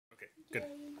Good.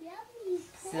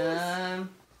 Some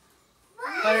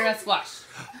butternut squash.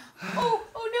 Oh,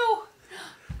 oh no.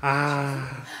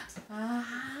 Ah.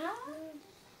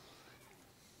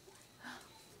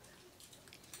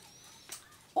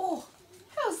 Oh,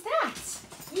 how's that?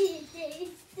 He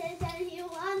said that he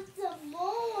wants some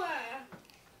more.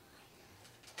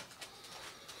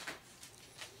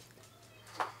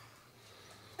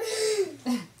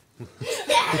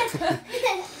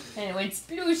 And it went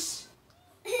sploosh.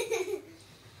 Stay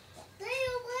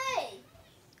away.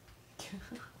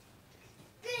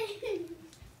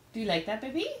 Do you like that,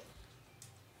 baby?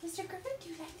 Mr. Griffin, do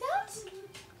you like that?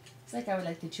 It's like I would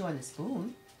like to chew on the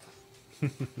spoon.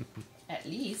 At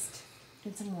least.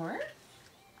 Get some more?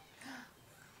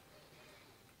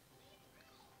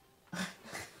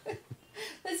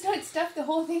 Let's not stuff the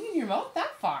whole thing in your mouth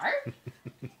that far.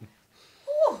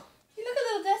 Oh, you look a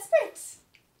little desperate.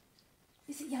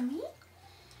 Is it yummy?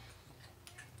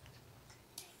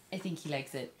 I think he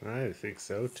likes it. I think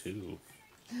so too.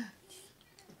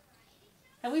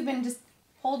 Have we been just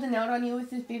holding out on you with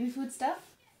this baby food stuff?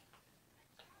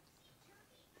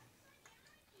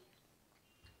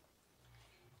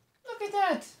 Look at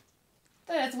that.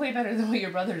 That's way better than what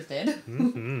your brothers did.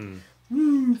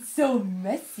 Mm-hmm. So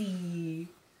messy.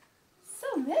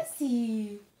 So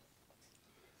messy.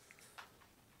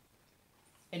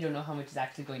 I don't know how much is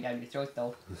actually going down your throat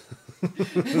though.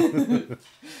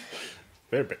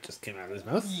 Fair bit just came out of his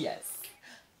mouth. Yes.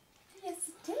 Yes,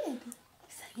 it did.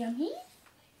 Is that yummy?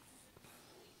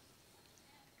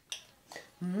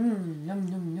 Num num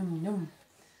num num.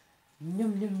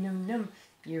 Num num num num.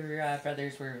 Your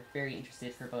brothers were very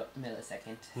interested for about a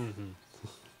millisecond. Mm-hmm.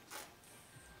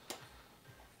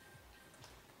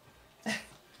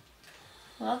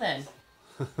 Well then.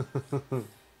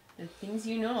 The things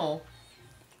you know.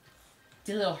 It's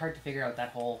a little hard to figure out that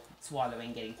whole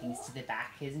swallowing, getting things to the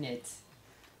back, isn't it?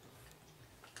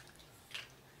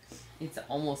 It's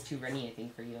almost too runny, I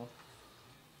think, for you.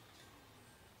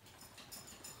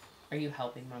 Are you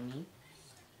helping Mommy?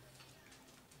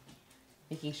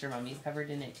 Making sure Mommy's covered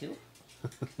in it too?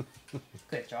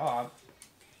 Good job.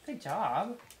 Good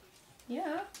job.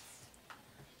 Yeah.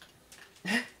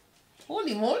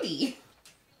 Holy moly.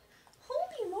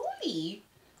 Holy moly.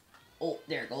 Oh,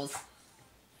 there it goes.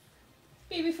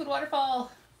 Baby food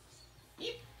waterfall.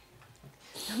 Yep.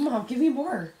 Mom, give me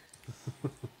more.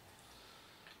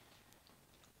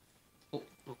 Oh.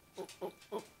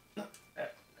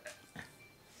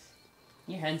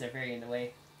 Your hands are very in the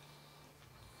way.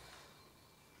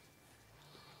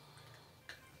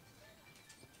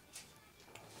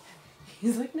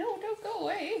 He's like, no, don't go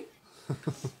away.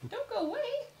 Don't go away.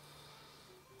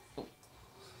 Oh.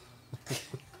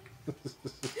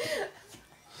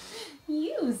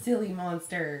 You silly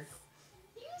monster.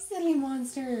 You silly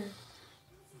monster.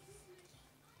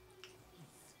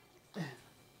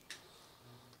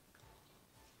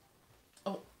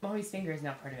 Oh, Mommy's finger is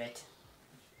now part of it.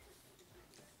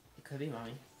 It could be,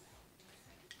 Mommy.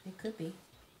 It could be.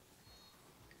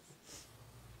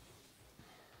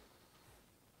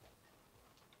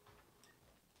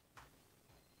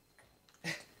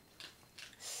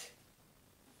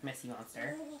 Messy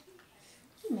monster.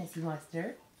 You messy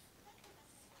monster.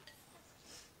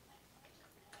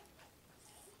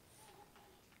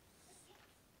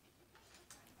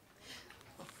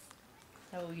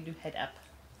 How will you do head up?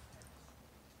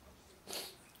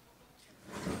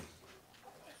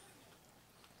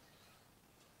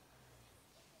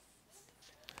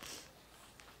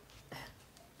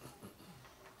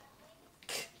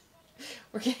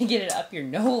 We're gonna get it up your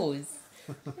nose.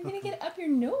 We're gonna get it up your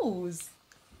nose.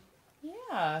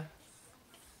 Yeah.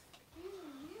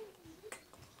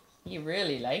 He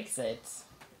really likes it.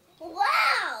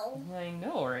 Wow! I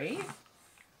know, right?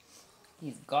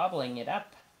 He's gobbling it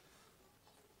up.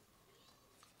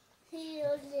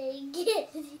 You're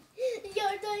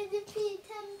going to feed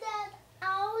him that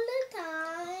all the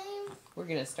time. We're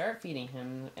gonna start feeding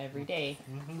him every day.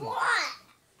 What?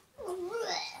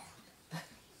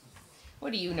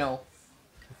 What do you know?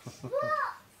 What?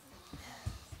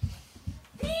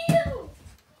 Ew!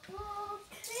 Oh,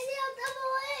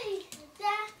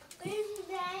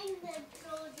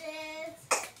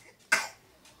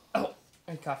 Oh,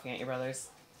 I'm coughing at your brothers.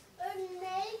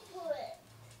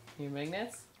 Your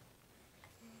magnets?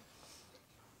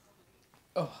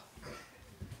 Oh.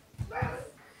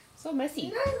 So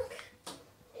messy.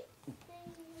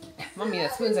 Mommy,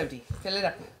 that spoon's empty. Fill it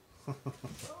up.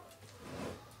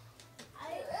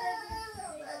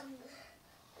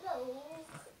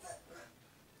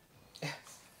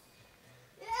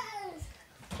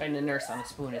 Trying to nurse on a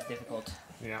spoon is difficult.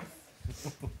 Yeah.